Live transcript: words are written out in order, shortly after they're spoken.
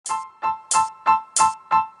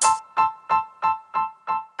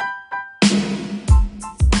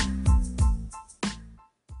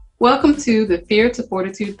Welcome to the Fear to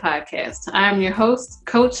Fortitude podcast. I'm your host,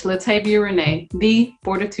 Coach Latavia Renee, the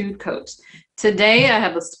Fortitude Coach. Today, I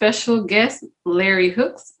have a special guest, Larry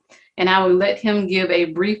Hooks, and I will let him give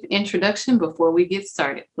a brief introduction before we get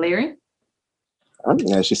started. Larry?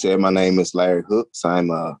 As she said, my name is Larry Hooks.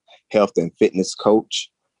 I'm a health and fitness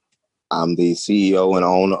coach. I'm the CEO and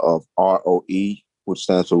owner of ROE, which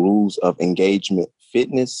stands for Rules of Engagement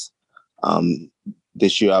Fitness.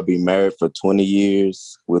 This year I'll be married for 20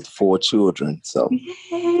 years with 4 children. So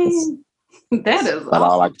that is about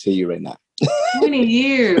all I can tell you right now. 20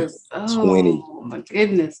 years. Oh, 20. My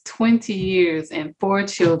goodness. 20 years and 4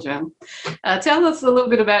 children. Tell us a little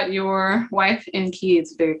bit about your wife and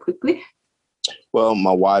kids very quickly. Well,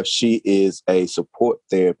 my wife, she is a support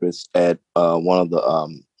therapist at one of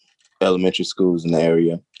the elementary schools in the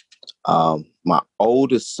area. My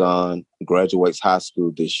oldest son graduates high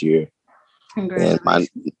school this year. And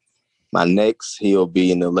my next, he'll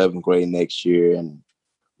be in the 11th grade next year. And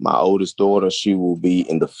my oldest daughter, she will be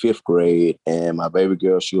in the 5th grade. And my baby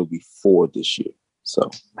girl, she'll be 4 this year.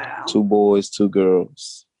 So wow. 2 boys, 2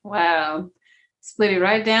 girls. Wow. Split it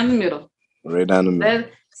right down the middle. Right down the middle.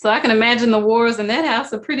 So I can imagine the wars in that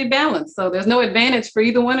house are pretty balanced. So there's no advantage for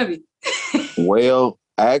either one of you. Well,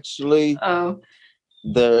 actually,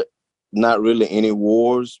 there not really any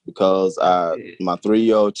wars because my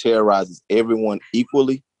 3-year-old terrorizes everyone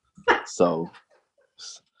equally. So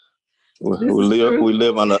we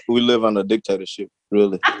live on a dictatorship,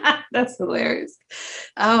 really. That's hilarious.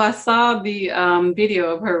 Oh, I saw the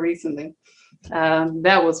video of her recently.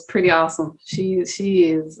 That was pretty awesome. She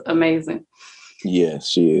is amazing. Yes,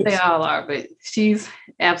 she is. They all are, but she's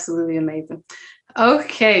absolutely amazing.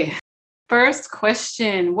 Okay. First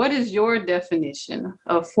question, what is your definition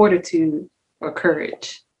of fortitude or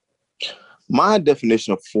courage? My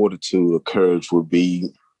definition of fortitude or courage would be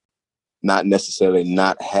not necessarily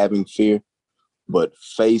not having fear, but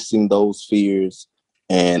facing those fears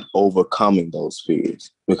and overcoming those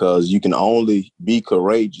fears, because you can only be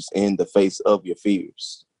courageous in the face of your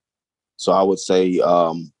fears. So I would say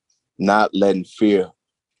not letting fear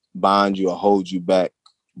bind you or hold you back,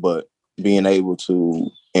 but being able to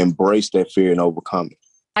embrace that fear and overcome it.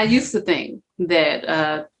 I used to think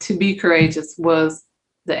that to be courageous was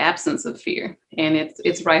the absence of fear, and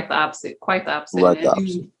it's quite the opposite. Right, the opposite.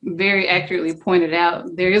 You very accurately pointed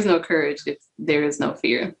out, there is no courage if there is no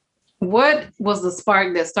fear. What was the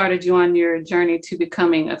spark that started you on your journey to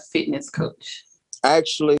becoming a fitness coach?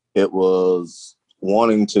 Actually, it was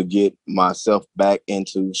wanting to get myself back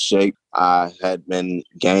into shape. I had been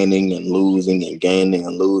gaining and losing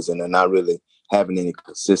and not really having any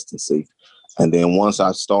consistency. And then once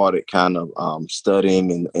I started kind of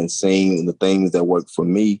studying and seeing the things that work for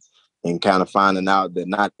me and kind of finding out that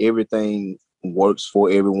not everything works for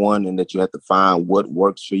everyone and that you have to find what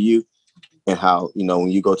works for you, and how, when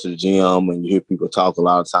you go to the gym and you hear people talk, a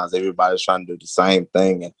lot of times everybody's trying to do the same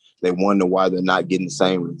thing and they wonder why they're not getting the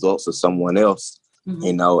same results as someone else,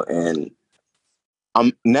 and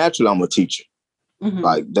I'm a teacher.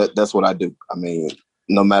 Like that's what I do. I mean,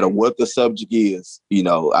 no matter what the subject is,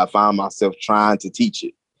 I find myself trying to teach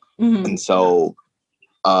it. And so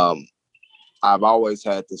I've always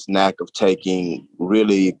had this knack of taking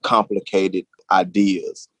really complicated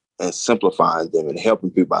ideas and simplifying them and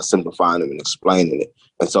helping people by simplifying them and explaining it.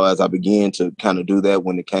 And so as I began to kind of do that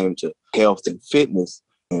when it came to health and fitness,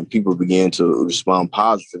 and people began to respond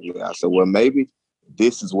positively, I said, well, maybe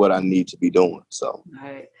this is what I need to be doing. So,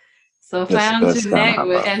 right. So found your knack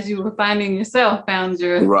as you were finding yourself, found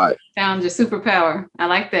your superpower. I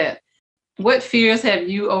like that. What fears have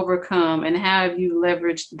you overcome and how have you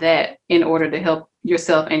leveraged that in order to help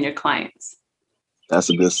yourself and your clients? That's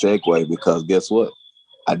a good segue, because guess what?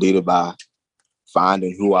 I did it by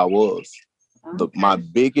finding who I was. Okay. My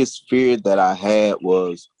biggest fear that I had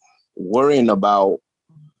was worrying about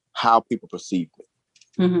how people perceive me.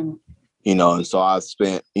 And so I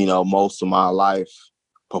spent, most of my life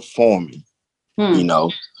performing,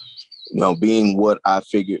 being what I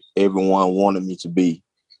figured everyone wanted me to be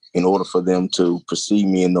in order for them to perceive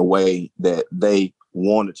me in the way that they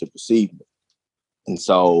wanted to perceive me. And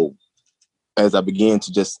so as I began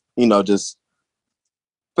to just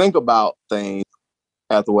think about things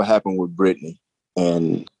after what happened with Brittany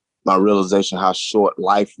and my realization how short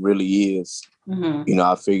life really is,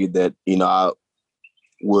 I figured that, I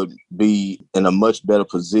would be in a much better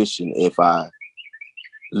position if I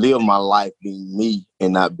live my life being me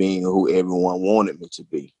and not being who everyone wanted me to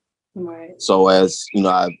be. Right. So as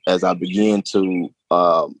I began to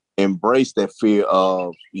embrace that fear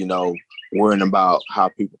of, worrying about how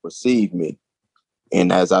people perceive me,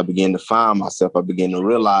 and as I began to find myself, I began to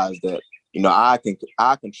realize that I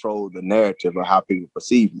control the narrative of how people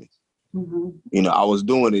perceive me. I was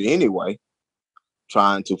doing it anyway,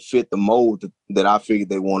 trying to fit the mold that I figured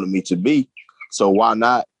they wanted me to be. So why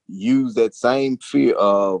not use that same fear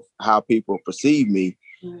of how people perceive me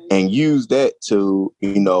and use that to,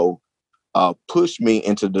 push me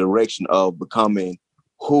into the direction of becoming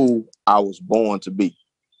who I was born to be.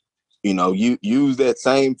 You use that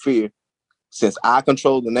same fear, since I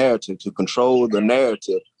control the narrative, to control the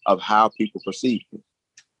narrative of how people perceive me.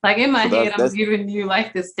 Like in my head, I'm giving you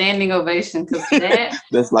like the standing ovation, because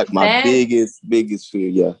that's like my biggest fear.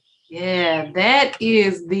 Yeah. Yeah, that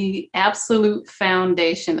is the absolute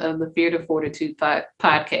foundation of the Fear to Fortitude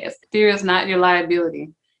podcast. Fear is not your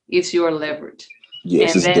liability, it's your leverage.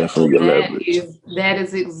 Yes, and it's definitely your leverage. That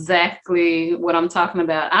is exactly what I'm talking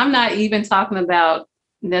about. I'm not even talking about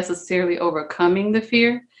necessarily overcoming the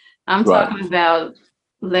fear. I'm talking about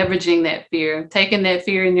leveraging that fear, taking that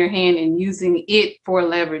fear in your hand and using it for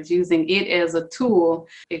leverage, using it as a tool,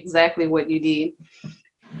 exactly what you did.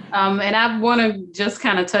 And I want to just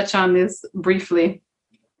kind of touch on this briefly.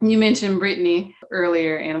 You mentioned Brittany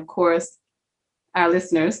earlier, and of course, our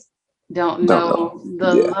listeners don't know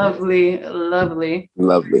the lovely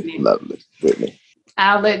Brittany.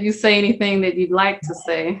 I'll let you say anything that you'd like to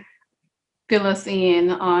say. Fill us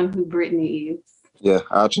in on who Brittany is. Yeah,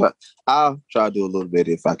 I'll try to do a little bit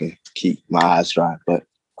if I can keep my eyes dry. But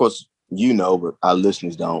of course, but our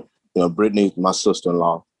listeners don't. Brittany's my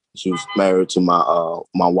sister-in-law. She was married to my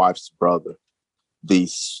wife's brother. The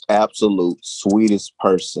absolute sweetest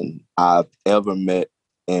person I've ever met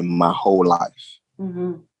in my whole life.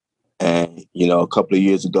 And, a couple of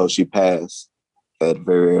years ago, she passed at a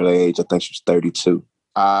very early age. I think she was 32.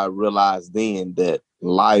 I realized then that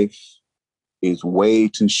life is way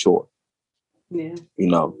too short. Yeah.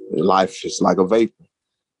 Life is like a vapor.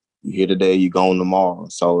 You here today, you're gone tomorrow.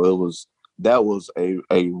 So that was a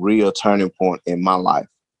real turning point in my life.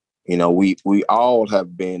 We all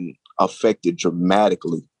have been affected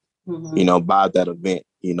dramatically, by that event.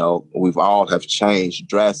 We've all have changed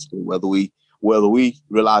drastically, whether we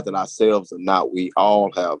realize it ourselves or not. We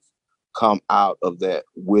all have come out of that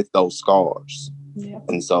with those scars. Yeah.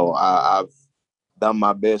 And so I've done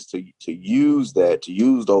my best to use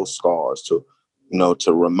those scars to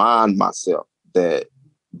remind myself that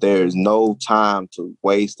there's no time to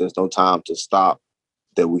waste. There's no time to stop,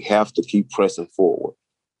 that we have to keep pressing forward.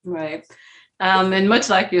 Right. And much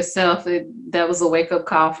like yourself, that was a wake-up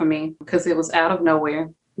call for me, because it was out of nowhere,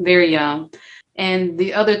 very young. And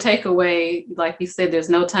the other takeaway, like you said, there's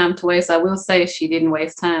no time to waste. I will say she didn't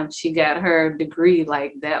waste time. She got her degree.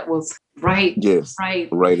 Like that was right there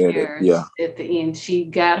at the end. She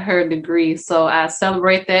got her degree. So I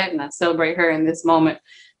celebrate that, and I celebrate her in this moment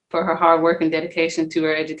for her hard work and dedication to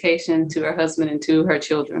her education, to her husband, and to her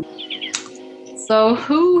children. So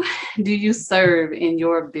who do you serve in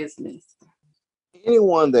your business?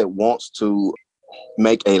 Anyone that wants to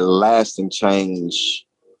make a lasting change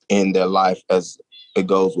in their life, as it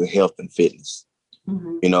goes with health and fitness.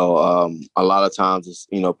 A lot of times it's,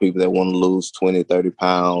 people that want to lose 20, 30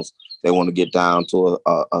 pounds. They want to get down to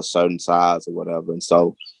a certain size or whatever. And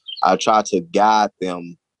so I try to guide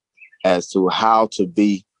them as to how to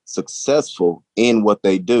be successful in what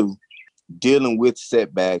they do, dealing with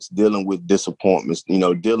setbacks, dealing with disappointments,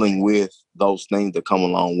 dealing with those things that come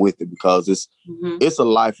along with it, because it's a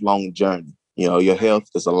lifelong journey. Your health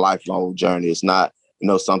is a lifelong journey. It's not,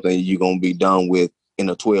 something you're going to be done with in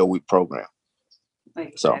a 12-week program.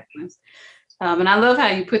 Exactly. And I love how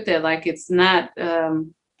you put that. Like, it's not,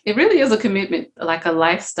 it really is a commitment, like a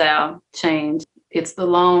lifestyle change. It's the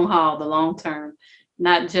long haul, the long term,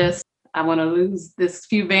 not just, I want to lose this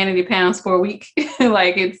few vanity pounds for a week.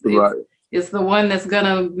 Like it's the one that's going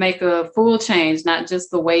to make a full change, not just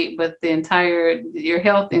the weight, but your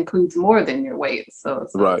health includes more than your weight. So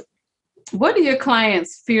right. What do your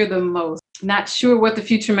clients fear the most? Not sure what the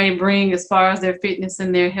future may bring as far as their fitness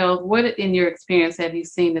and their health. What, in your experience, have you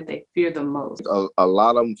seen that they fear the most? A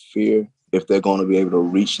lot of them fear if they're going to be able to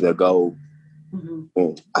reach their goal.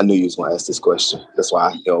 I knew you was going to ask this question. That's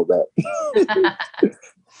why I held back.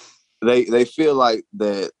 They feel like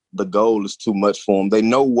that the goal is too much for them. They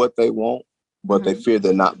know what they want, but they fear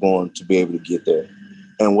they're not going to be able to get there.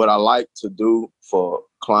 And what I like to do for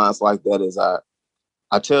clients like that is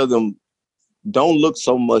I tell them, don't look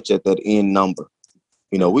so much at that end number.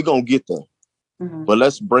 We're going to get there, but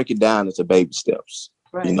let's break it down into baby steps.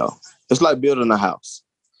 Right. It's like building a house.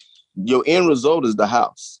 Your end result is the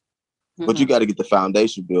house, but you got to get the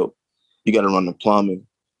foundation built. You got to run the plumbing.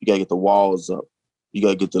 You got to get the walls up. You got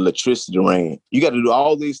to get the electricity ran. You got to do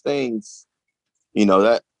all these things,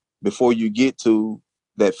 that before you get to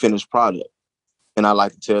that finished product. And I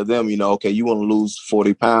like to tell them, okay, you want to lose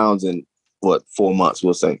 40 pounds in 4 months,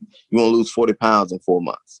 we'll say. You want to lose 40 pounds in 4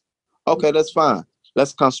 months. Okay, that's fine.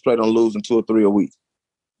 Let's concentrate on losing 2 or 3 a week.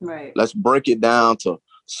 Right. Let's break it down to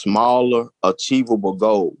smaller, achievable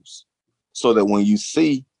goals so that when you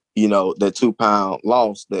see, that 2-pound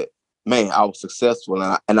loss, that, man, I was successful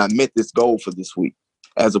and I met this goal for this week,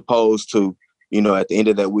 as opposed to, at the end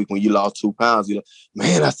of that week when you lost 2 pounds,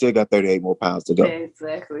 man, I still got 38 more pounds to go.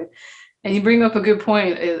 Exactly. And you bring up a good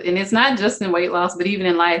point. And it's not just in weight loss, but even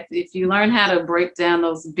in life, if you learn how to break down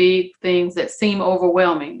those big things that seem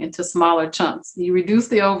overwhelming into smaller chunks, you reduce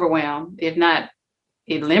the overwhelm, if not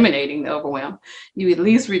eliminating the overwhelm, you at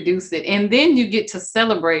least reduce it. And then you get to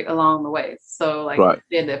celebrate along the way. So like right.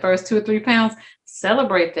 you said, the first 2 or 3 pounds,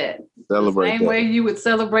 celebrate that. Celebrate the same that. way you would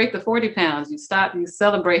celebrate the 40 pounds. You stop, you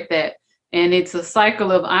celebrate that. And it's a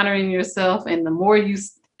cycle of honoring yourself. And the more you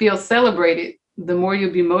feel celebrated, the more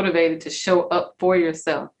you'll be motivated to show up for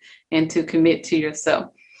yourself and to commit to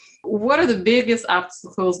yourself. What are the biggest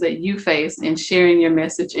obstacles that you face in sharing your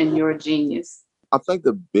message and your genius? I think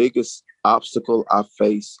the biggest obstacle I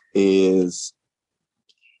face is,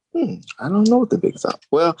 I don't know what the biggest obstacle.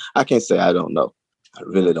 Well, I can't say I don't know. I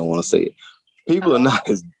really don't want to say it. People are not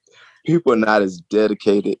as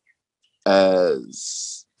dedicated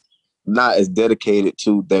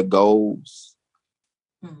to their goals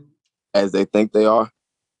as they think they are.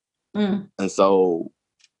 And so,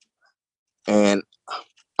 and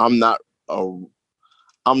I'm not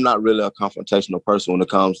really a confrontational person when it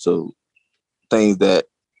comes to things that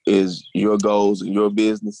is your goals and your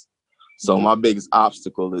business. So my biggest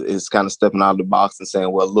obstacle is kind of stepping out of the box and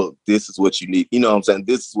saying, well, look, this is what you need. You know what I'm saying?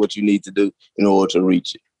 This is what you need to do in order to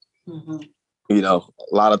reach it. A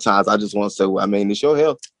lot of times I just want to say, well, I mean, it's your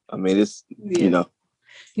health. I mean, it's, You know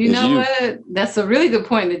what? That's a really good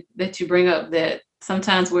point that you bring up, that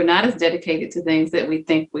sometimes we're not as dedicated to things that we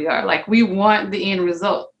think we are. Like, we want the end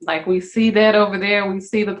result. Like, we see that over there. We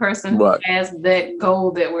see the person who has that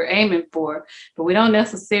goal that we're aiming for, but we don't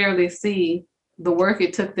necessarily see the work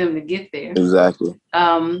it took them to get there. Exactly.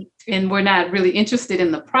 And we're not really interested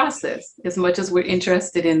in the process as much as we're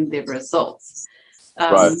interested in the results.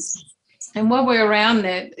 And one way around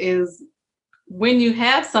that is, when you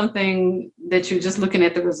have something that you're just looking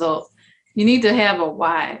at the results, you need to have a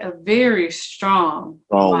why, a very strong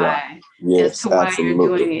why as to why you're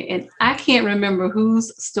doing it. And I can't remember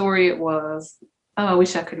whose story it was. Oh, I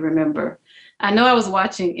wish I could remember. I know I was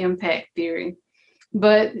watching Impact Theory,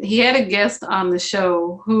 but he had a guest on the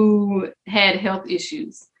show who had health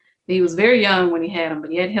issues. He was very young when he had them,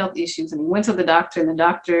 but he had health issues, and he went to the doctor, and the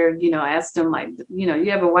doctor, asked him, like, you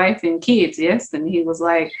have a wife and kids, yes? And he was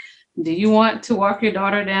like, do you want to walk your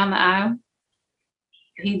daughter down the aisle?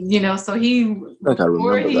 Before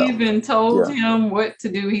he even told him what to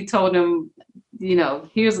do, he told him,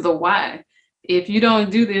 here's the why. If you don't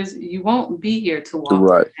do this, you won't be here to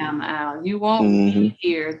walk down the aisle. You won't be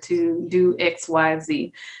here to do X, Y,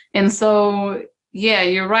 Z. And so, yeah,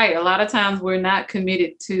 you're right. A lot of times we're not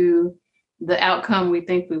committed to the outcome we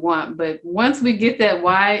think we want. But once we get that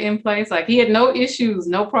why in place, like, he had no issues,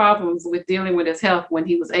 no problems with dealing with his health when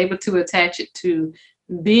he was able to attach it to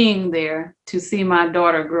being there to see my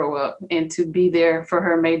daughter grow up and to be there for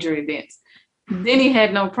her major events. Then he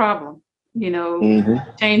had no problem,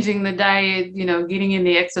 changing the diet, getting in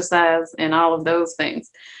the exercise and all of those things.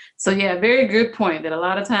 So yeah, very good point, that a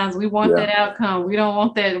lot of times we want that outcome. We don't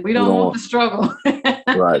want that. We don't want the struggle.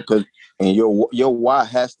 Right. And your why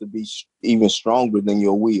has to be even stronger than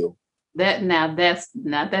your will.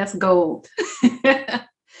 That's gold.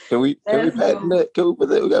 Can we patent that? Can we put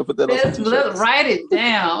that? We gotta put that on some t-shirts. Let's write it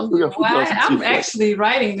down. I'm actually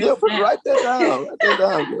writing this down. Write that down. Write that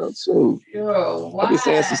down. Shoot. I be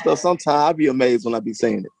saying some stuff. Sometimes I'll be amazed when I be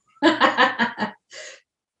saying it.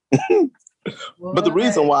 But the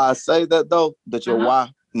reason why I say that, though, that your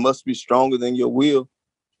why must be stronger than your will,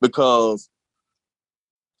 because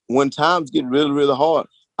when times get really, really hard,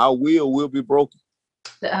 our will be broken.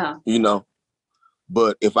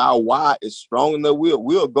 But if our why is strong in the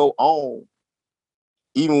we'll go on,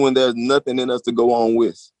 even when there's nothing in us to go on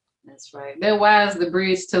with. That's right. That why is the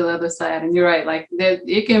bridge to the other side. And you're right. Like, that,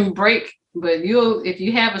 it can break, but if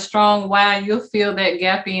you have a strong why, you'll fill that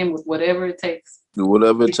gap in with whatever it takes.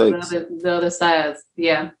 Whatever it takes. The other sides.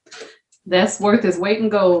 Yeah. That's worth its weight in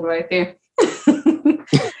gold right there.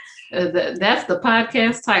 That's the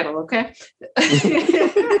podcast title, okay?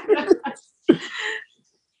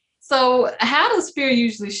 So how does fear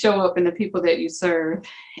usually show up in the people that you serve?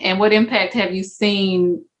 And what impact have you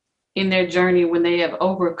seen in their journey when they have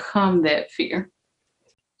overcome that fear?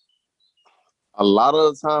 A lot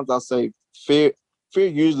of the times I say fear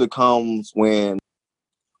usually comes when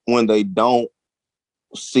they don't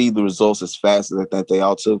see the results as fast as they think they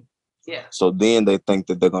ought to. Yeah. So then they think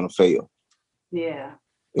that they're going to fail. Yeah.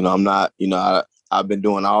 I'm not, I've been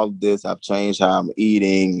doing all of this. I've changed how I'm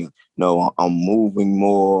eating. I'm moving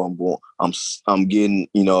more. I'm getting,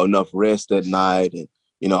 enough rest at night. And,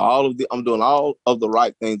 I'm doing all of the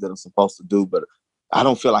right things that I'm supposed to do, but I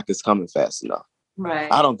don't feel like it's coming fast enough.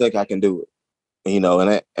 Right. I don't think I can do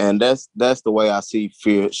it, and that's the way I see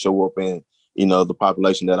fear show up in, the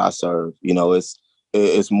population that I serve.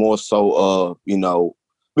 It's more so,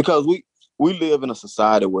 because we live in a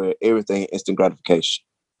society where everything is instant gratification.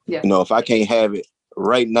 Yeah. If I can't have it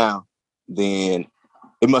right now, then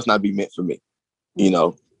it must not be meant for me. And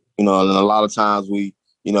a lot of times we've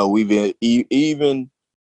even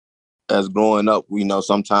as growing up,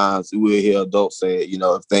 sometimes we'll hear adults say,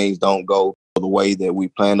 if things don't go the way that we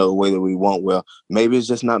plan or the way that we want, well, maybe it's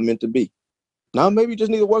just not meant to be. Now, maybe you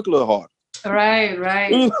just need to work a little harder. Right.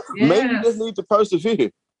 Yes. Maybe you just need to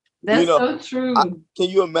persevere. That's so true. Can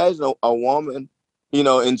you imagine a woman,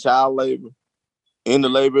 in child labor, in the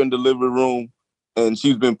labor and delivery room, and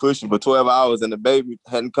she's been pushing for 12 hours and the baby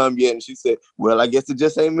hadn't come yet, and she said, well, I guess it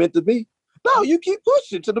just ain't meant to be. No, you keep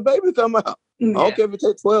pushing till the baby come out. Yeah. I don't care if it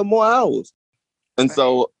takes 12 more hours. And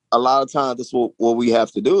so a lot of times that's what we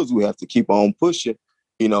have to do is we have to keep on pushing,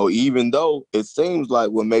 even though it seems like,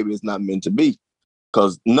 well, maybe it's not meant to be.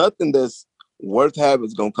 Because nothing that's worth having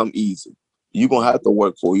is going to come easy. You're going to have to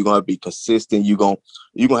work for it. You're going to be consistent. You're going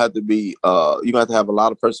to have to be, you're going to have to have a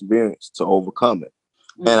lot of perseverance to overcome it.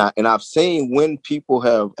 Mm-hmm. And I've seen when people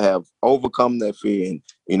have overcome that fear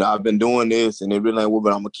and, I've been doing this and it really ain't working,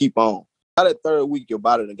 but I'm going to keep on. By that third week, your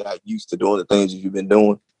body done got used to doing the things that you've been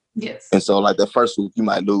doing. Yes. And so like that first week, you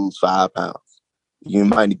might lose 5 pounds. You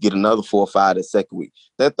might get another 4 or 5 the second week.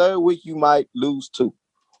 That third week, you might lose 2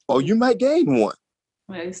 or you might gain 1.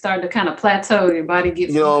 Well, you start to kind of plateau. Your body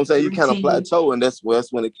gets, what I'm saying? You kind of plateau, and that's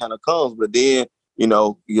when it kind of comes. But then,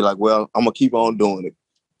 you're like, well, I'm gonna keep on doing it.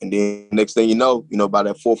 And then next thing you know, by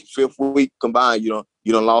that 4th or 5th week combined, you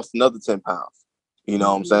done lost another 10 pounds. You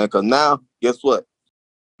know what I'm saying? Because now, guess what?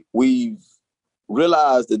 We've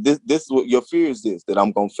realized that this is what your fear is, that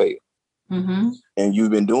I'm gonna fail. Mm-hmm. And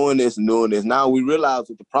you've been doing this and doing this. Now we realize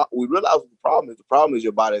what the problem is. The problem is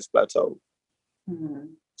your body is plateaued. Mm-hmm.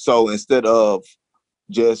 So instead of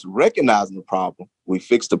just recognizing the problem, we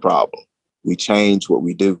fix the problem. We change what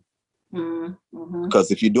we do. Mm-hmm.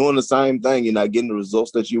 Because if you're doing the same thing, you're not getting the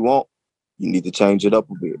results that you want. You need to change it up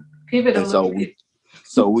a bit. Pivot a little bit.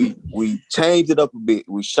 So we change it up a bit.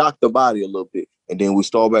 We shock the body a little bit, and then we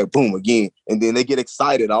start back, boom, again, and then they get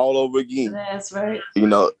excited all over again. That's right.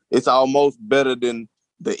 It's almost better than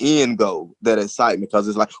the end goal, that excitement, because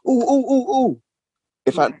it's like, ooh, ooh, ooh, ooh.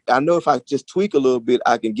 I know if I just tweak a little bit,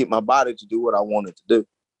 I can get my body to do what I want it to do.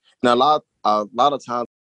 Now, a lot of times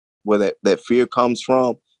where that fear comes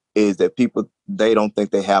from is that people, they don't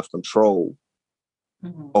think they have control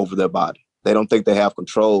over their body. They don't think they have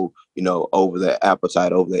control, over their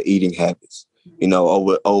appetite, over their eating habits,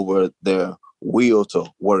 over their will to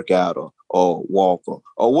work out or walk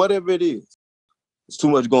or whatever it is. There's too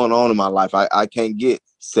much going on in my life. I can't get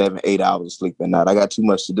 7-8 hours of sleep at night. I got too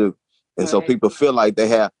much to do. And so people feel like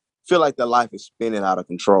their life is spinning out of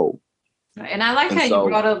control. And I like how you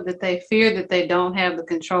brought up that they fear that they don't have the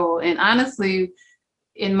control. And honestly,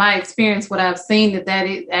 in my experience, what I've seen that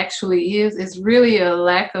it actually is really a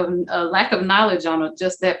lack of knowledge on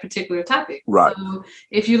just that particular topic. Right. So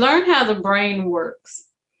if you learn how the brain works,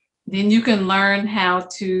 then you can learn how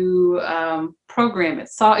to program it.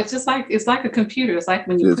 So it's like a computer. It's like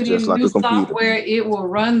when you put in new software, it will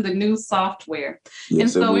run the new software. Yes,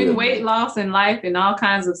 and so in weight loss and life and all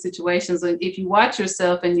kinds of situations, if you watch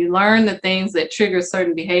yourself and you learn the things that trigger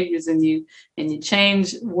certain behaviors in you, and you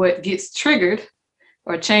change what gets triggered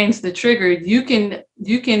or change the trigger, you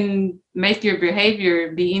can make your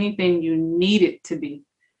behavior be anything you need it to be.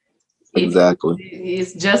 Exactly.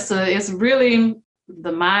 It's really,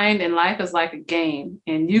 the mind and life is like a game,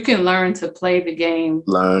 and you can learn to play the game.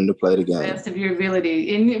 Learn to play the game. Best of your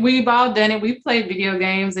ability. And we've all done it. We've played video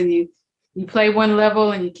games, and you play one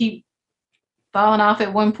level and you keep falling off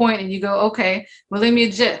at one point, and you go, okay, well, let me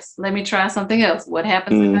adjust. Let me try something else. What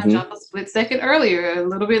happens if I jump a split second earlier, a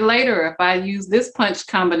little bit later, if I use this punch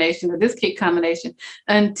combination or this kick combination,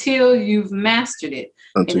 until you've mastered it.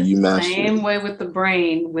 Until you master it. Same way with the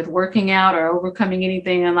brain, with working out or overcoming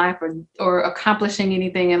anything in life or accomplishing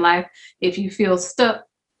anything in life. If you feel stuck,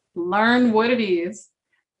 learn what it is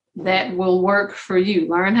that will work for you.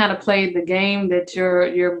 Learn how to play the game that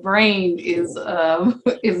your brain is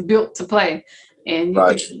built to play. And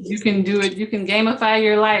Right. you can do it. You can gamify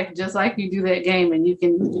your life just like you do that game, and you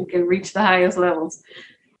can reach the highest levels.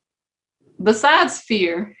 Besides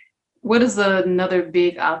fear, what is another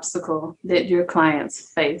big obstacle that your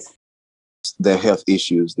clients face? Their health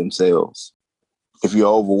issues themselves. If you're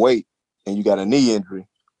overweight and you got a knee injury,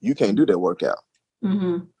 you can't do that workout.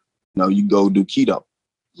 Mm-hmm. No, you go do keto.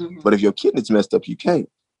 Mm-hmm. But if your kidney's messed up, you can't.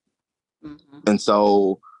 Mm-hmm. And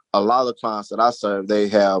so a lot of the clients that I serve, they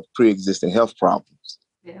have pre-existing health problems.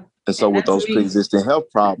 Yeah. And so And with that's those me. pre-existing health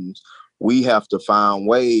problems, we have to find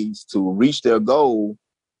ways to reach their goal.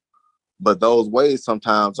 But those ways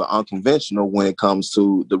sometimes are unconventional when it comes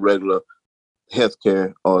to the regular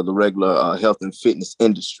healthcare or the regular health and fitness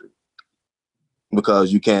industry.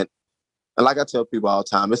 Because you can't, and like I tell people all the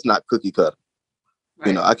time, it's not cookie cutter.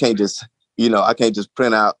 Right. I can't just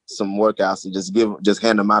print out some workouts and just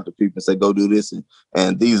hand them out to people and say, go do this.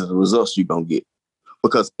 And these are the results you're going to get.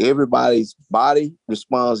 Because everybody's body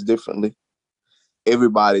responds differently.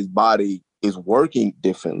 Everybody's body is working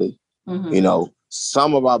differently. Mm-hmm.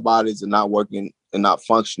 Some of our bodies are not working and not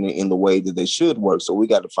functioning in the way that they should work. So we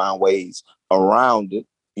got to find ways around it.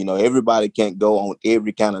 Everybody can't go on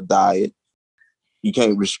every kind of diet. You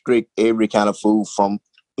can't restrict every kind of food from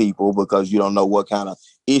people because you don't know what kind of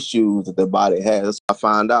issues that their body has. I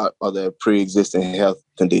find out are there pre-existing health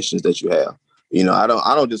conditions that you have. I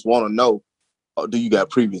don't just want to know, do you got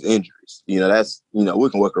previous injuries? That's, we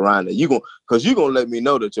can work around that. Because you're going to let me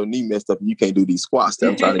know that your knee messed up and you can't do these squats that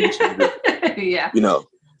I'm trying to get you to do. Yeah.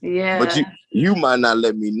 Yeah. But you might not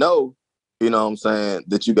let me know, what I'm saying,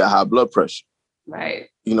 that you got high blood pressure. Right.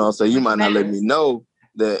 So you might not let me know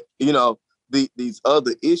that, these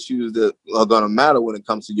other issues that are going to matter when it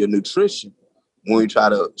comes to your nutrition. When we try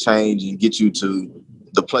to change and get you to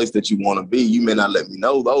the place that you want to be, you may not let me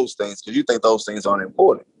know those things because you think those things aren't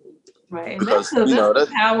important. Right. And because that's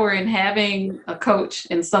the power in having a coach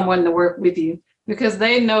and someone to work with you, because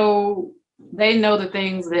they know the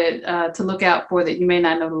things that to look out for that you may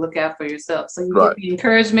not know to look out for yourself. So you get the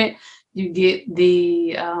encouragement, you get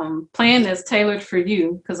the plan that's tailored for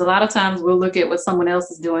you, because a lot of times we'll look at what someone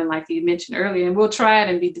else is doing, like you mentioned earlier, and we'll try it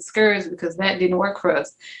and be discouraged because that didn't work for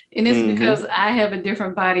us. And it's because I have a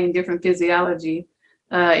different body and different physiology,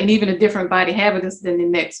 and even a different body habitus than the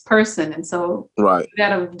next person. And so you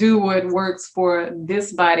got to do what works for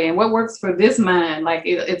this body and what works for this mind. Like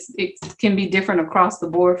it can be different across the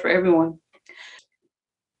board for everyone.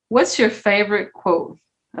 What's your favorite quote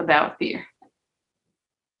about fear?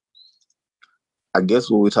 I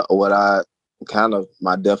guess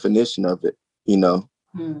my definition of it,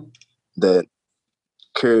 that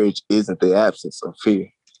courage isn't the absence of fear,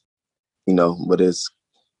 but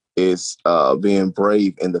it's being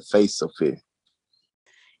brave in the face of fear.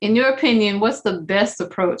 In your opinion, what's the best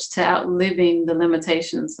approach to outliving the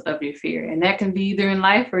limitations of your fear? And that can be either in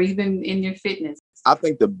life or even in your fitness. I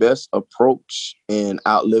think the best approach in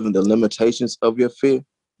outliving the limitations of your fear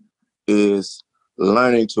is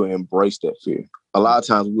learning to embrace that fear. A lot of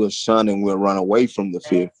times we'll shun and we'll run away from the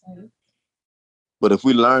fear. But if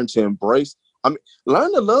we learn to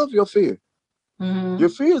learn to love your fear. Mm-hmm. Your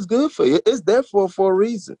fear is good for you. It's there for a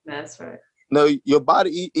reason. That's right. No, your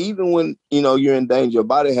body, even when, you're in danger, your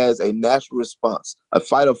body has a natural response, a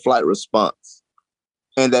fight or flight response.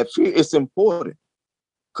 And that fear is important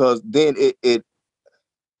because then it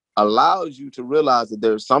allows you to realize that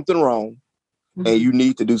there's something wrong and you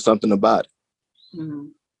need to do something about it. Mm-hmm.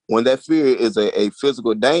 When that fear is a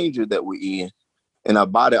physical danger that we're in and our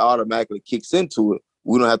body automatically kicks into it,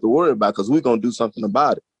 we don't have to worry about it because we're going to do something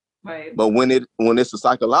about it. Right. But when it's a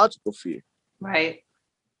psychological fear, right,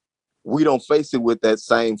 we don't face it with that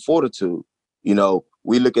same fortitude.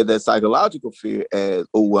 We look at that psychological fear as,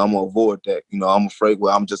 oh, well, I'm going to avoid that. I'm afraid,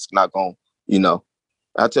 well, I'm just not going to,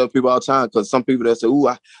 I tell people all the time, because some people that say,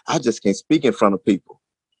 oh, I just can't speak in front of people.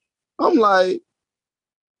 I'm like,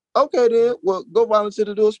 okay, then, well, go volunteer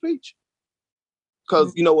to do a speech.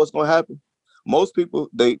 Because you know what's going to happen? Most people,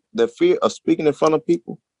 their fear of speaking in front of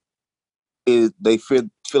people is they feel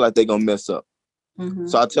like they're going to mess up. Mm-hmm.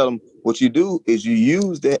 So I tell them, what you do is you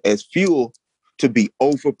use that as fuel to be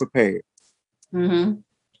over prepared.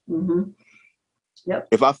 Mm-hmm. Mm-hmm. Yep.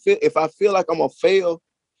 If I feel like I'm going to fail,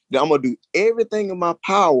 then I'm going to do everything in my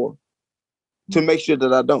power to make sure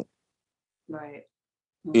that I don't. Right.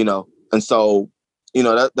 Mm-hmm. And so,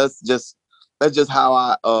 that's just how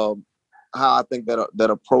I think that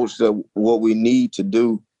approach that what we need to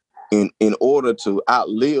do in order to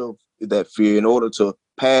outlive that fear, in order to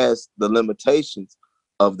pass the limitations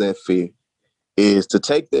of that fear, is to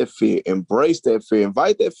take that fear, embrace that fear,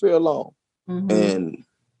 invite that fear along, and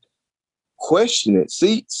question it.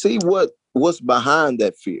 See what's behind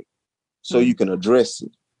that fear. so you can address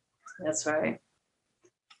it. That's right.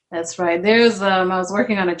 That's right. There's I was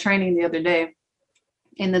working on a training the other day,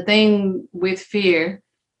 and the thing with fear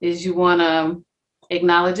is you want to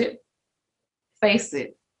acknowledge it, face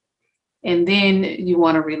it, and then you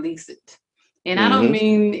want to release it. And I don't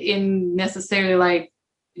mean in necessarily like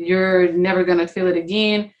you're never going to feel it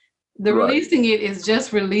again. The releasing it is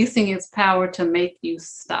just releasing its power to make you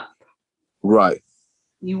stop. Right.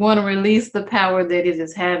 You want to release the power that it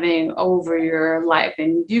is having over your life.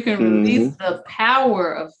 And you can release the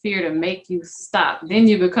power of fear to make you stop. Then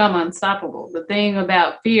you become unstoppable. The thing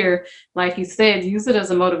about fear, like you said, use it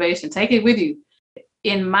as a motivation. Take it with you.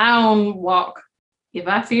 In my own walk, if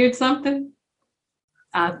I feared something,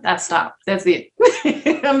 I stopped. That's it.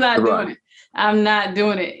 I'm not doing it. I'm not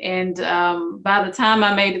doing it. And by the time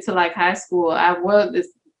I made it to like high school, I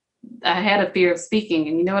had a fear of speaking.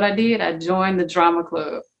 And you know what I did? I joined the drama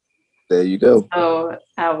club. There you go. So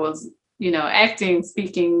I was, acting,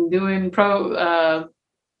 speaking, doing prose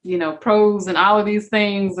and all of these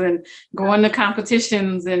things and going to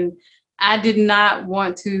competitions. And I did not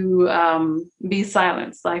want to be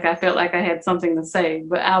silenced. Like I felt like I had something to say,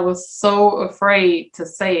 but I was so afraid to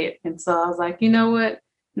say it. And so I was like, you know what?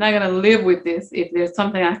 I'm not going to live with this if there's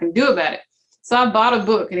something I can do about it. So I bought a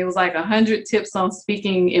book, and it was like 100 tips on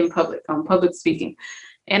speaking in public, on public speaking.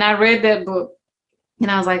 And I read that book, and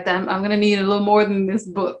I was like, I'm going to need a little more than this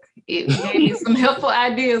book. It gave me some helpful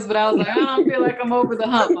ideas, but I was like, I don't feel like I'm over the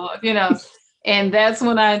hump, And that's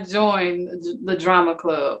when I joined the drama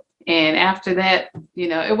club. And after that,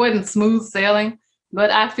 it wasn't smooth sailing,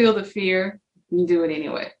 but I feel the fear and do it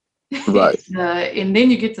anyway. Right. And then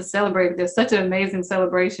you get to celebrate. There's such an amazing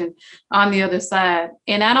celebration on the other side.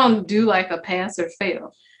 And I don't do like a pass or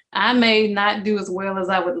fail. I may not do as well as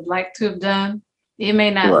I would like to have done. It may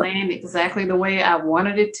not land exactly the way I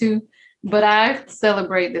wanted it to, but I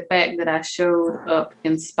celebrate the fact that I showed up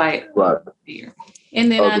in spite of the fear. And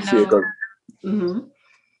then I know.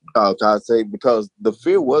 I say, because the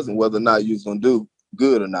fear wasn't whether or not you was going to do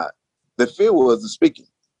good or not. The fear was the speaking.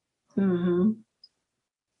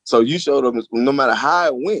 So you showed up, no matter how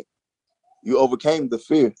it went, you overcame the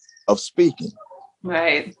fear of speaking.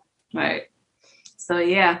 Right. So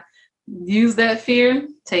yeah, use that fear,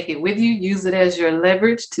 take it with you, use it as your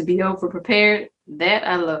leverage to be over prepared. That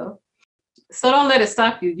I love. So don't let it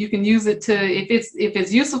stop you. You can use it to, if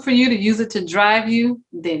it's useful for you to use it to drive you,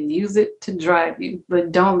 then use it to drive you,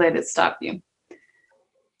 but don't let it stop you.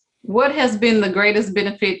 What has been the greatest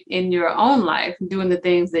benefit in your own life doing the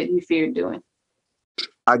things that you feared doing?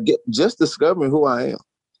 I get just discovering who I am.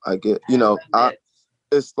 I get,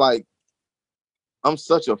 it's like I'm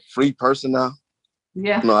such a free person now.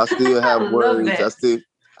 Yeah. I still have worries.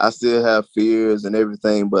 I still have fears and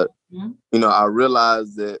everything, but I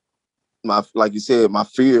realize that like you said, my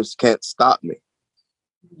fears can't stop me.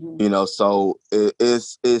 So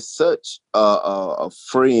it's such a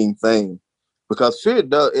freeing thing, because fear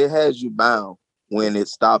it has you bound when it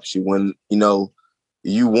stops you, when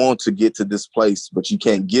you want to get to this place, but you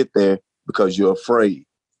can't get there because you're afraid.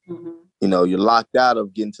 You're locked out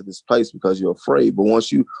of getting to this place because you're afraid. But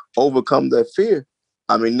once you overcome that fear,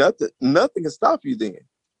 nothing can stop you then.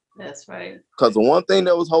 That's right. Because the one thing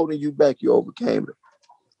that was holding you back, you overcame it.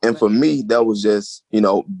 And for me, that was just,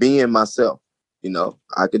 being myself.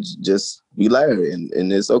 I could just be Larry,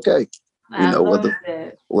 and it's okay.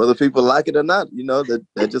 Whether people like it or not,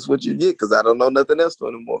 that's just what you get, because I don't know nothing else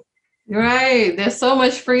anymore. Right. There's so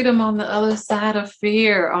much freedom on the other side of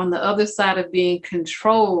fear, on the other side of being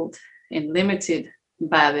controlled and limited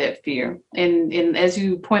by that fear. And as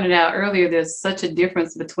you pointed out earlier, there's such a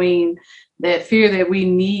difference between that fear that we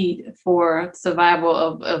need for survival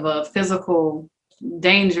of a physical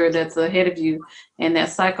danger that's ahead of you, and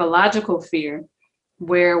that psychological fear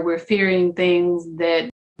where we're fearing things that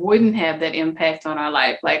wouldn't have that impact on our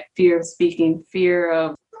life, like fear of speaking, fear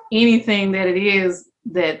of anything that it is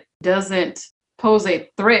that doesn't pose a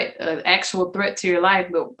threat, an actual threat to your life.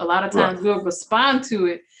 But a lot of times we'll respond to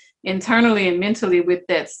it internally and mentally with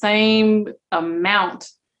that same amount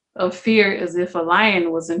of fear as if a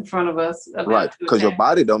lion was in front of us. Right, because your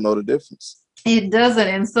body don't know the difference. It doesn't.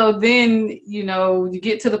 And so then, you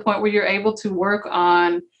get to the point where you're able to work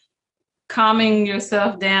on calming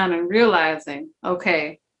yourself down and realizing,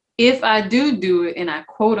 okay, if I do it and I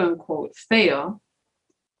quote unquote fail,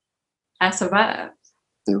 I survive.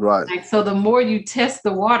 Right. Like, so the more you test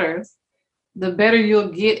the waters, the better you'll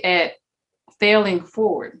get at failing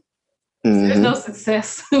forward. There's no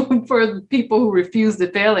success for people who refuse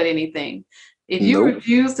to fail at anything. If you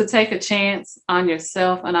refuse to take a chance on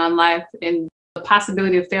yourself and on life and the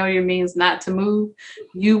possibility of failure means not to move,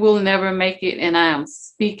 you will never make it. And I am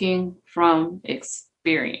speaking from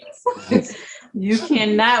experience. You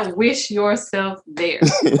cannot wish yourself there.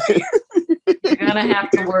 You're gonna have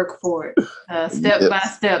to work for it, step by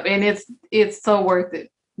step, and it's so worth it.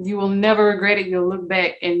 You will never regret it. You'll look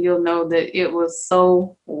back and you'll know that it was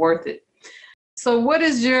so worth it. So, what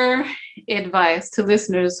is your advice to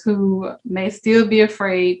listeners who may still be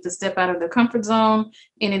afraid to step out of their comfort zone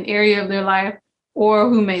in an area of their life, or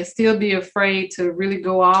who may still be afraid to really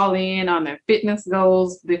go all in on their fitness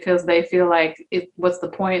goals because they feel like, what's the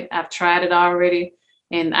point? I've tried it already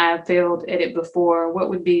and I've failed at it before. What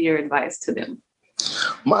would be your advice to them?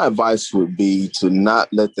 My advice would be to not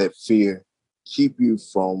let that fear keep you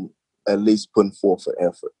from at least putting forth an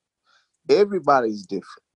effort. Everybody's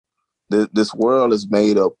different. This world is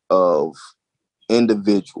made up of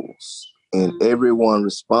individuals, and everyone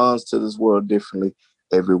responds to this world differently.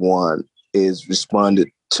 Everyone is responded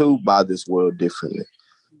to by this world differently.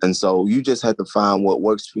 And so you just have to find what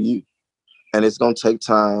works for you. And it's going to take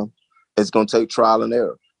time. It's going to take trial and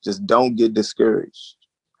error. Just don't get discouraged.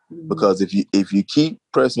 Because if you keep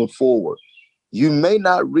pressing forward, you may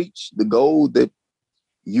not reach the goal that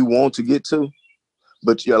you want to get to,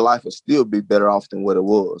 but your life would still be better off than what it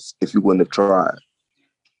was if you wouldn't have tried.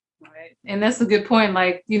 Right. And that's a good point.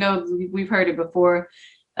 Like, we've heard it before.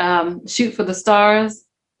 Shoot for the stars,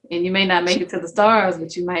 and you may not make it to the stars,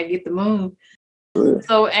 but you might get the moon. Yeah.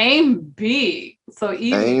 So aim big. So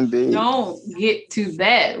even if you don't get to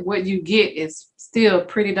that, what you get is still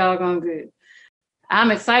pretty doggone good. I'm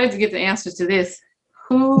excited to get the answers to this.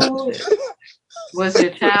 Who was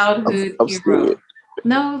your childhood hero? Scared.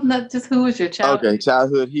 No, not just who was your childhood. Okay,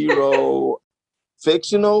 childhood hero,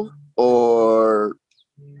 fictional or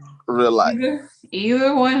real life?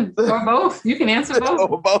 Either one or both. You can answer both.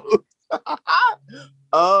 Or both.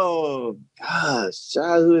 Oh gosh,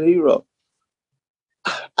 childhood hero.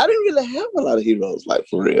 I didn't really have a lot of heroes, like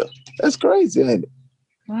for real. That's crazy, ain't it?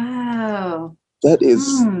 Wow. That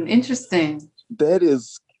is interesting. That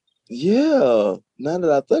is, yeah. Now that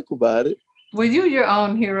I think about it. Were you your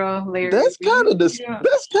own hero, Larry? That's kind of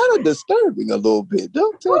disturbing a little bit.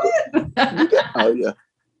 Don't tell me. Oh yeah.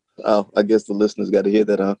 Oh, I guess the listeners got to hear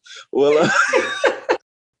that, huh? Well,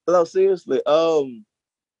 no, seriously.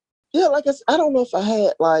 Yeah, like I said, I don't know if I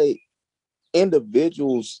had like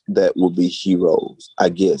individuals that would be heroes. I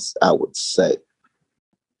guess I would say.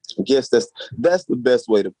 I guess that's the best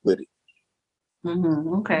way to put it.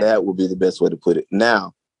 Okay. That would be the best way to put it.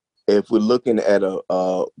 Now, if we're looking at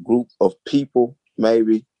a group of people,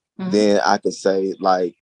 maybe, then I could say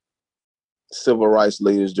like civil rights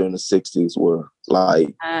leaders during the 60s were like,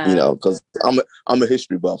 because I'm a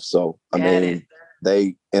history buff. So, I mean,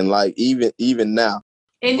 they, and like even now.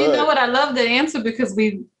 And you know what? I love that answer because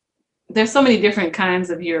there's so many different kinds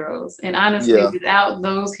of heroes. And honestly, without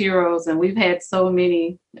those heroes, and we've had so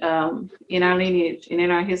many in our lineage and in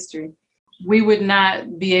our history, we would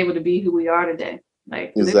not be able to be who we are today.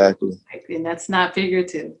 Like exactly, and that's not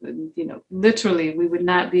figurative. Literally, we would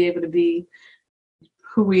not be able to be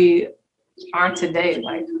who we are today.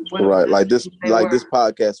 Like right, like this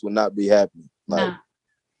podcast would not be happening. Like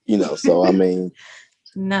so I mean,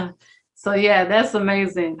 no. So yeah, that's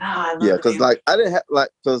amazing. Oh, because like I didn't have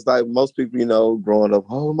because like most people, growing up,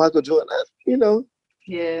 Michael Jordan,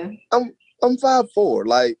 yeah, I'm 5'4",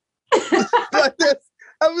 like like that's.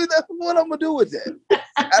 I mean, that's what I'm gonna do with that.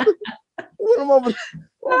 What am I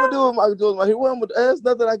gonna do with Michael Jordan? There's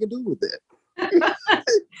nothing I can do with that.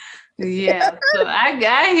 Yeah, so I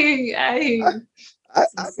hear you. I hear you. I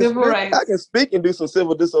can speak and do some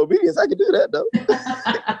civil disobedience. I can do that though.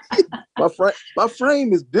 My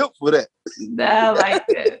frame is built for that. I like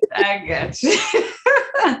that. I got you.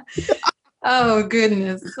 Oh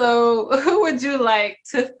goodness. So who would you like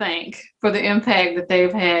to thank for the impact that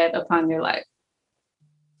they've had upon your life?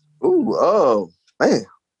 Ooh, oh man.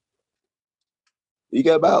 You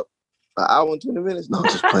got about an hour and 20 minutes? No, I'm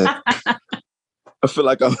just playing. I feel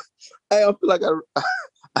like I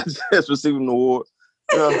just received an award.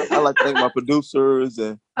 I like to thank my producers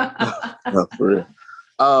and no, for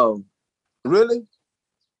real. Really,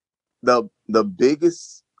 the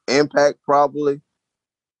biggest impact probably,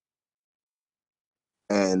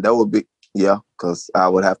 and that would be because I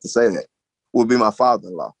would have to say that would be my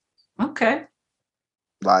father-in-law. Okay.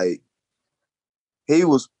 Like he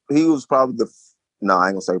was probably I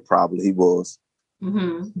ain't gonna say probably, he was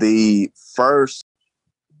the first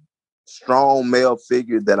strong male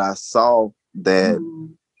figure that I saw that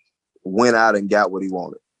went out and got what he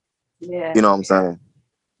wanted. Yeah. You know what I'm saying?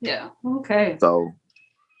 Yeah. Okay. So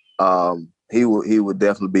he would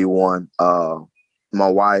definitely be one. My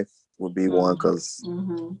wife, would be one because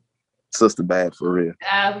Mm-hmm. sister bad for real.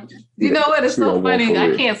 You know what? It's she so don't want funny. for I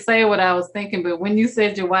real. can't say what I was thinking, but when you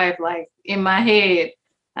said your wife, like in my head,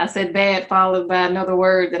 I said bad followed by another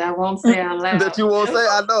word that I won't say out loud. That you won't say?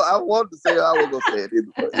 I know. I wanted to say it. I wasn't gonna say it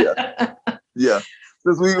either. But yeah.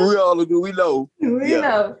 Since we all agree, we know. We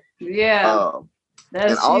know. Yeah.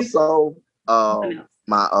 And also,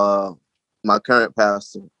 my current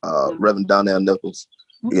pastor, Reverend Donnell Nichols,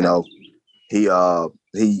 okay. you know, he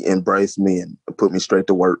embraced me and put me straight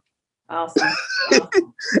to work. Awesome.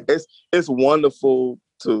 It's wonderful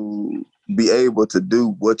to be able to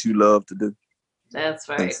do what you love to do. That's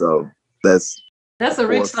right. And so that's a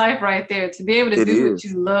rich life right there. To be able to do what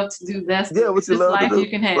you love to do, that's the what you love life to do. You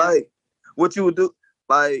can have. Like what you would do,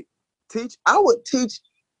 like teach. I would teach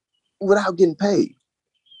without getting paid.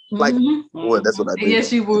 Like, well, that's what I do.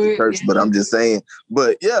 Yes, you would. Curse, but I'm just saying.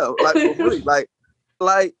 But yeah, like for free.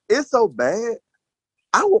 like it's so bad.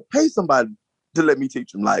 I would pay somebody to let me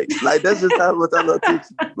teach them. Like that's just how much I love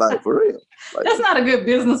teaching. Like for real. Like, that's not a good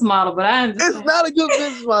business model, but I understand. It's not a good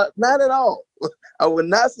business model, not at all. I would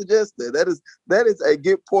not suggest that. That is a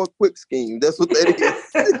get poor quick scheme. That's what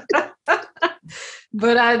that is.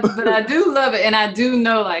 But I do love it, and I do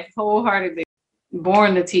know, like wholeheartedly,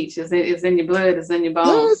 born to teach. It's in your blood. It's in your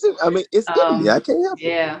bones. I mean, it's good to me. I can't help it.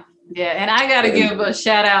 Yeah. And I got to give a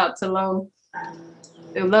shout out to Lo.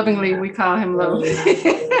 Lovingly, we call him Lo.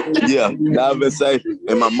 Yeah, I've been saying,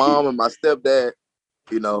 and my mom and my stepdad,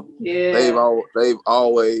 you know, they've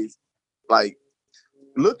always like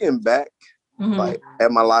looking back, like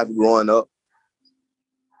at my life growing up,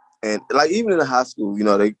 and like even in the high school, you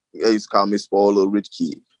know, they used to call me spoiled little rich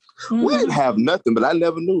kid. We didn't have nothing, but I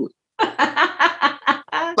never knew it.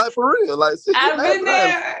 Like for real, like I've been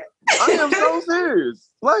there. I am so serious.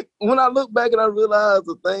 Like when I look back and I realize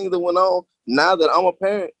the things that went on now that I'm a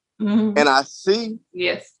parent and I see,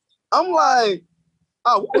 I'm like,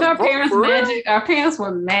 oh, but our parents magic. Our parents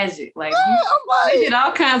were magic. Like, they did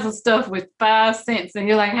all kinds of stuff with 5 cents, and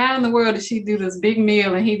you're like, how in the world did she do this big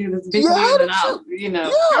meal and he do this big meal and all? You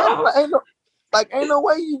know, ain't no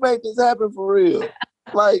way you make this happen for real.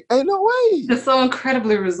 Like, ain't no way. They're so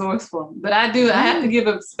incredibly resourceful. But I have to give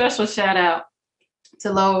a special shout out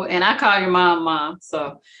to Lo, and I call your mom.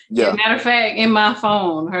 So, matter of fact, in my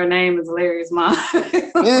phone, her name is Larry's mom.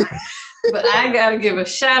 But I got to give a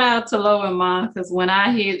shout out to Lo and Mom, because when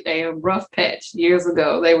I hit a rough patch years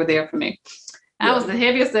ago, they were there for me. I was the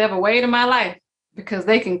heaviest I ever weighed in my life because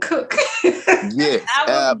they can cook. Yes,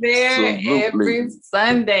 I was there every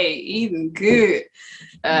Sunday eating good.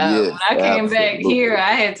 When I came back here,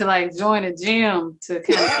 I had to like join a gym to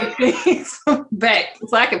kind of get things back. So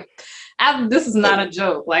this is not a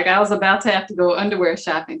joke. Like I was about to have to go underwear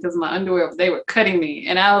shopping because my underwear, they were cutting me.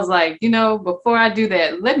 And I was like, before I do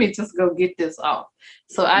that, let me just go get this off.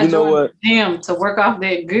 So I joined the gym to work off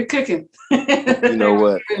that good cooking. You know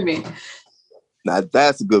what? Now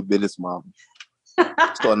that's a good business, mom.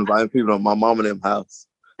 Start inviting people to my mom and them house.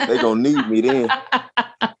 They gonna need me then.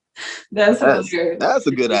 That's good. That's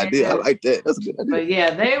a good idea. I like that. That's a good idea. But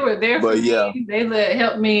yeah, they were there for me. They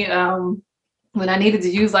helped me when I needed to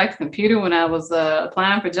use like a computer when I was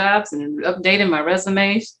applying for jobs and updating my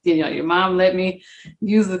resume. Your mom let me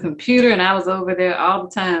use the computer, and I was over there all the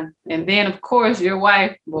time. And then of course your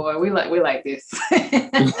wife, boy, we like this.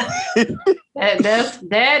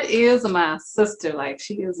 that is my sister. Like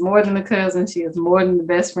she is more than a cousin. She is more than the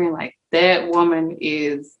best friend. Like that woman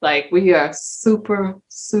is like, we are super,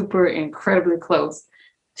 super incredibly close.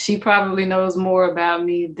 She probably knows more about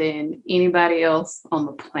me than anybody else on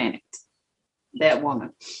the planet. That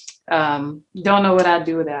woman. Don't know what I'd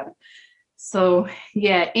do without her. So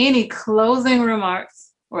yeah, any closing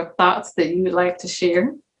remarks or thoughts that you would like to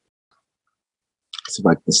share? See if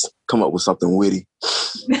I can come up with something witty.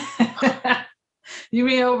 You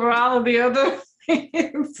mean over all of the other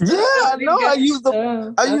things? Yeah, I know. I used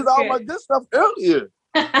all my good stuff earlier.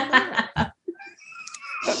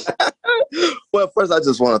 Well, first I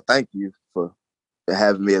just want to thank you for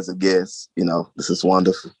having me as a guest. This is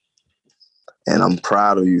wonderful. And I'm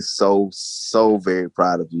proud of you, so, so very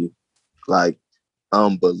proud of you. Like,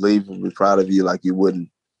 unbelievably proud of you, like you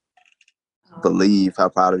wouldn't believe how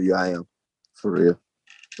proud of you I am, for real.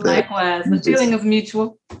 Likewise, the feeling is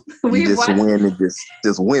mutual. You just went and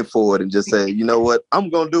just went for it and just said, you know what,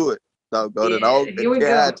 I'm going to do it. Doggone it. All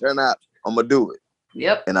I turn out, I'm going to do it.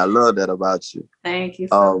 Yep. And I love that about you. Thank you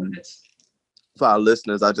so much. For our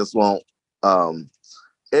listeners, I just want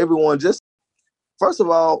everyone just, first of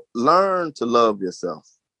all, learn to love yourself.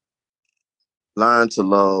 Learn to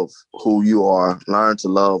love who you are. Learn to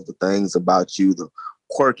love the things about you, the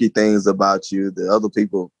quirky things about you that other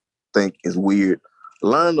people think is weird.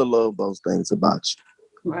 Learn to love those things about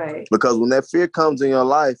you. Right. Because when that fear comes in your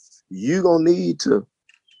life, you're going to need to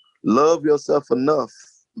love yourself enough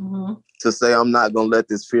to say, I'm not going to let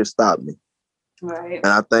this fear stop me. Right. And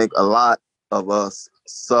I think a lot of us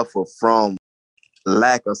suffer from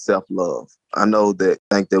lack of self-love. I know that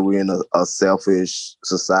think that we're in a selfish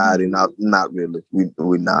society. Not really.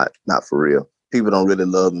 We're not for real. People don't really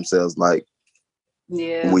love themselves like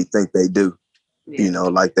we think they do. Yeah. You know,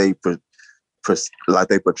 like they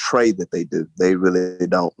portray that they do. They really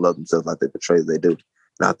don't love themselves like they portray that they do.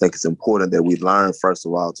 And I think it's important that we learn, first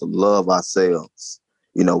of all, to love ourselves,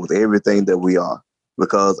 you know, with everything that we are.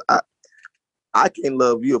 Because I can't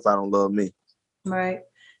love you if I don't love me. Right.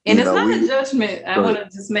 And it's not a judgment. I want to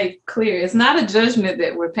just make clear. It's not a judgment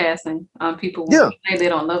that we're passing on people when we say they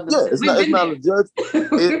don't love themselves. Yeah, it's not a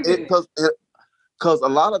judgment. Because a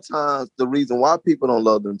lot of times the reason why people don't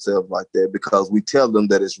love themselves like that, because we tell them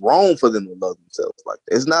that it's wrong for them to love themselves like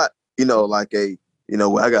that. It's not, you know, like I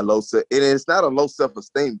got low self. It's not a low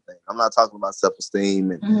self-esteem thing. I'm not talking about self-esteem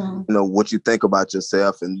and, you know, what you think about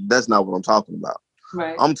yourself. And that's not what I'm talking about.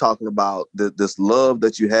 Right. I'm talking about this love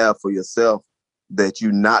that you have for yourself, that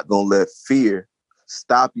you're not going to let fear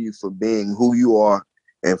stop you from being who you are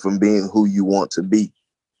and from being who you want to be.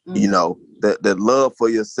 You know, that love for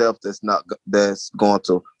yourself that's going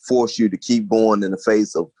to force you to keep going in the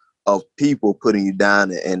face of people putting you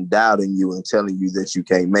down and doubting you and telling you that you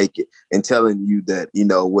can't make it and telling you that, you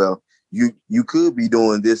know, well, you could be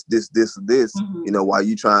doing this, you know, while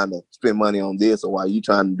you trying to spend money on this, or while you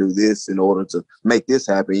trying to do this in order to make this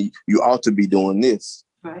happen, you ought to be doing this.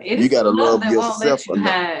 Right. You got to love yourself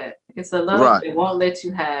enough. It's a love that won't let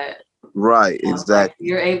you hide. Right. Exactly. Like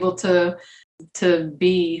you're able to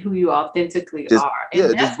be who you authentically are.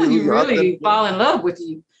 And that's when you really fall in love with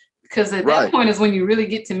you. Because at that point is when you really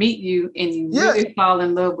get to meet you and you really fall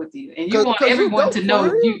in love with you. And you want everyone to know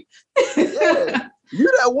you. You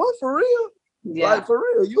that one for real. Yeah. Like for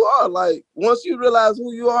real. You are, like, once you realize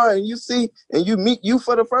who you are and you see and you meet you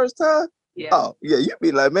for the first time. Yeah. Oh, yeah, you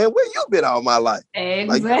be like, man, where you been all my life?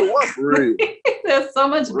 Exactly. Like, you for real. There's so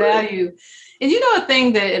much value. And you know a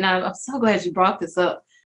thing that, and I'm so glad you brought this up,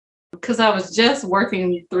 because I was just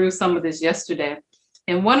working through some of this yesterday.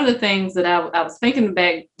 And one of the things that I was thinking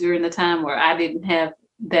back during the time where I didn't have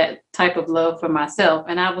that type of love for myself.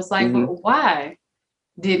 And I was like, well, why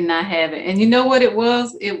didn't I have it? And you know what it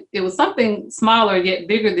was? It was something smaller yet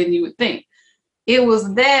bigger than you would think. It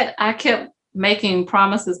was that I kept making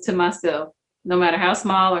promises to myself, no matter how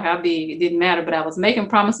small or how big, it didn't matter. But I was making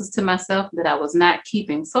promises to myself that I was not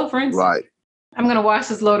keeping. So for instance, I'm going to wash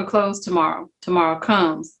this load of clothes tomorrow. Tomorrow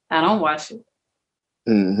comes. I don't wash it.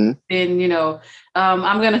 Then, you know,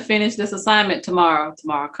 I'm going to finish this assignment tomorrow.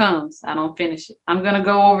 Tomorrow comes. I don't finish it. I'm going to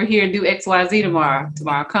go over here and do XYZ tomorrow.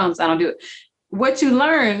 Tomorrow comes. I don't do it. What you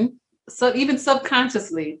learn, so even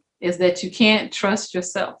subconsciously, is that you can't trust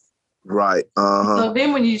yourself. Right. So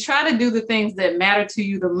then when you try to do the things that matter to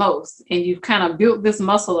you the most, and you've kind of built this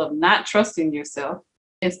muscle of not trusting yourself,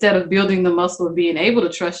 instead of building the muscle of being able to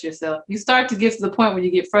trust yourself, you start to get to the point where you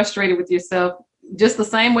get frustrated with yourself, just the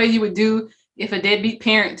same way you would do if a deadbeat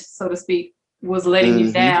parent, so to speak, was letting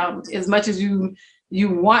you down. As much as you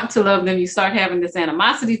want to love them, you start having this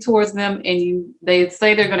animosity towards them, and they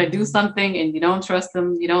say they're going to do something and you don't trust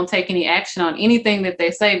them. You don't take any action on anything that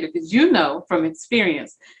they say, because you know from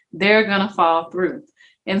experience they're going to fall through.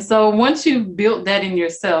 And so once you've built that in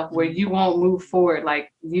yourself where you won't move forward,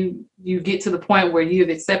 like you get to the point where you've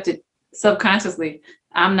accepted subconsciously,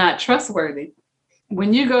 I'm not trustworthy.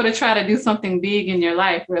 When you go to try to do something big in your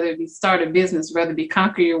life, whether it be start a business, whether it be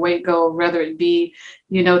conquer your weight goal, whether it be,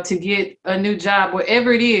 you know, to get a new job,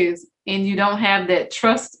 whatever it is, and you don't have that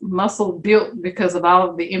trust muscle built because of all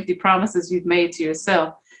of the empty promises you've made to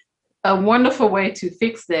yourself, a wonderful way to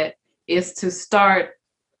fix that is to start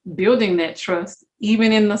building that trust,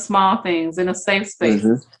 even in the small things, in a safe space.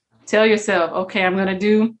 Tell yourself, okay, I'm going to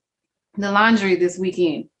do the laundry this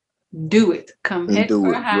weekend. Do it. Come heck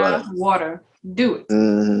or high water. Do it.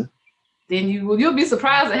 Then you'll be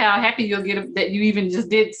surprised at how happy you'll get that you even just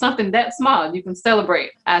did something that small. You can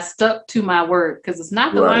celebrate. I stuck to my word, because it's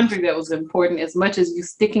not the laundry that was important as much as you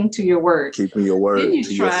sticking to your word. Keeping your word. Then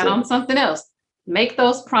you try it on something else. Make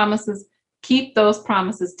those promises. Keep those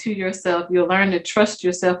promises to yourself. You'll learn to trust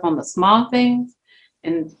yourself on the small things.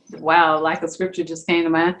 And wow, like a scripture just came to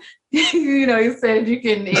mind. You know, he said,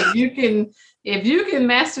 if you can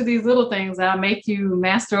master these little things, I'll make you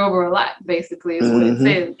master over a lot, basically, is what it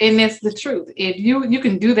says. And it's the truth. If you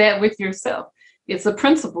can do that with yourself, it's a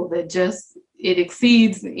principle that just it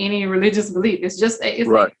exceeds any religious belief. It's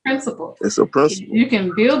a principle. It's a principle. You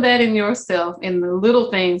can build that in yourself in the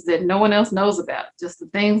little things that no one else knows about, just the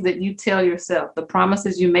things that you tell yourself, the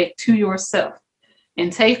promises you make to yourself,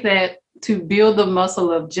 and take that to build the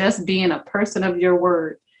muscle of just being a person of your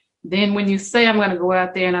word. Then when you say, I'm going to go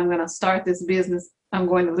out there and I'm going to start this business, I'm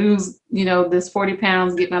going to lose, this 40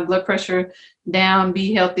 pounds, get my blood pressure down,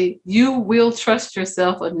 be healthy, you will trust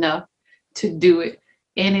yourself enough to do it.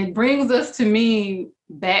 And it brings us to me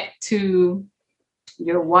back to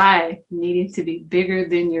your why needing to be bigger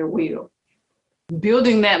than your will.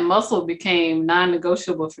 Building that muscle became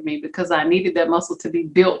non-negotiable for me because I needed that muscle to be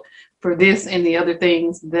built for this and the other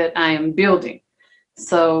things that I am building.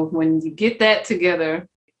 So when you get that together,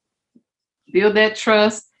 build that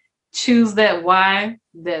trust, choose that why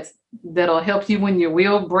that'll help you when your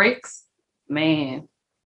will breaks, man,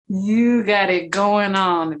 you got it going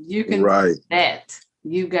on. If you can do that,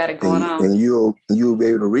 you got it going on. And you'll be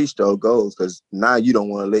able to reach those goals because now you don't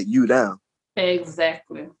want to let you down.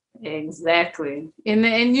 Exactly.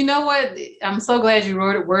 And you know what? I'm so glad you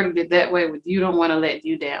worded it that way with you don't want to let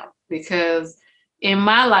you down, because in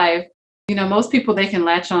my life, most people, they can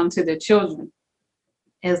latch on to their children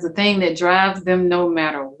as the thing that drives them no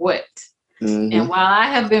matter what. Mm-hmm. And while I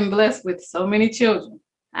have been blessed with so many children,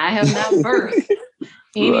 I have not birthed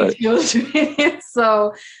any children.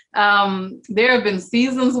 So there have been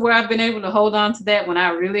seasons where I've been able to hold on to that when I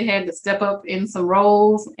really had to step up in some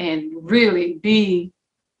roles and really be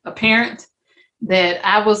a parent, that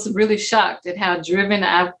I was really shocked at how driven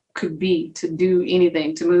I could be to do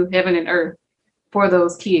anything, to move heaven and earth for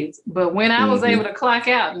those kids. But when I was able to clock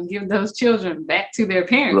out and give those children back to their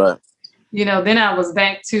parents, then I was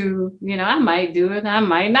back to, I might do it, I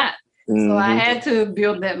might not. So I had to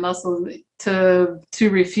build that muscle to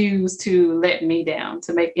refuse to let me down,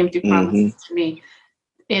 to make empty promises to me.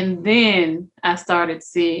 And then I started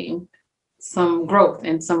seeing some growth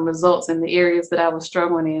and some results in the areas that I was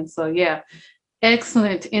struggling in. So yeah,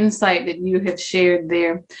 excellent insight that you have shared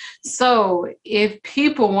there. So if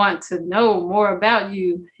people want to know more about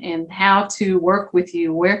you and how to work with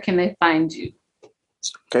you, where can they find you?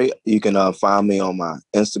 Okay, you can find me on my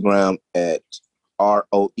Instagram at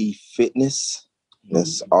ROE Fitness.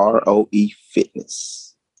 That's ROE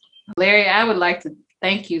Fitness. Larry, I would like to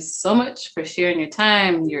thank you so much for sharing your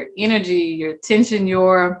time, your energy, your attention,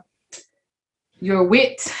 your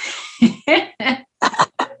wit,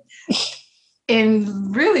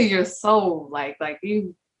 and really your soul. Like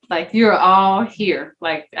you're all here.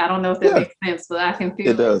 Like, I don't know if that makes sense, but I can feel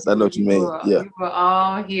it does. I know what you mean. You were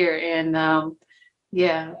all here, and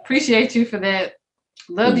appreciate you for that.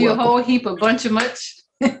 Love you a whole heap, a bunch of much.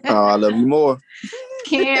 I love you more.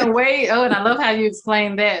 Can't wait. Oh, and I love how you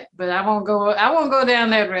explained that, but I won't go down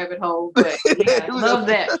that rabbit hole. But yeah, I love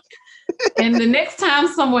that. And the next time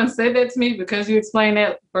someone said that to me, because you explained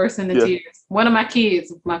that, burst into tears. One of my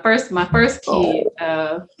kids, my first kid,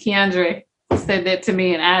 Keandre, said that to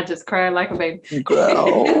me, and I just cried like a baby.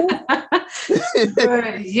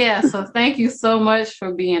 But yeah, so thank you so much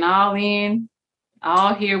for being all in,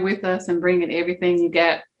 all here with us, and bringing everything you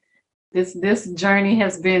got. This journey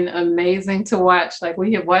has been amazing to watch. Like,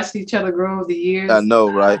 we have watched each other grow over the years. I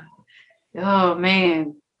know, right? Oh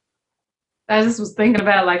man. I just was thinking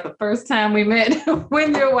about like the first time we met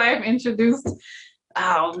when your wife introduced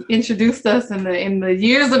us in the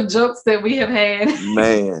years of jokes that we have had.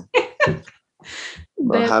 Man.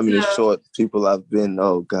 How many short people I've been.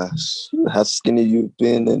 Oh gosh. How skinny you've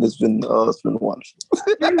been, and it's been wonderful.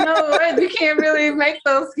 You know, right? You can't really make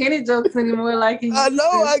those skinny jokes anymore like you I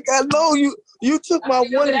know you took my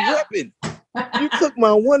one weapon. You took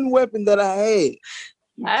my one weapon that I had.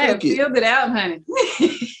 I have filled it out, honey.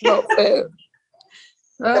 No, man.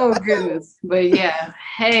 Oh, goodness. But yeah,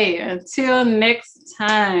 hey, until next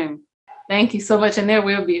time, thank you so much. And there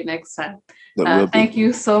will be a next time. Thank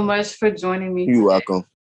you so much for joining me. You're welcome.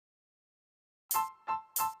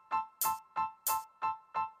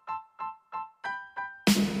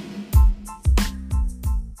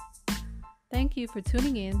 Thank you for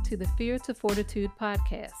tuning in to the Fear to Fortitude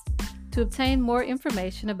podcast. To obtain more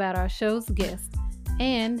information about our show's guests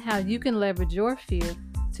and how you can leverage your fear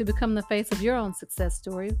to become the face of your own success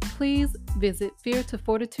story, please visit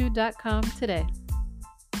feartofortitude.com today.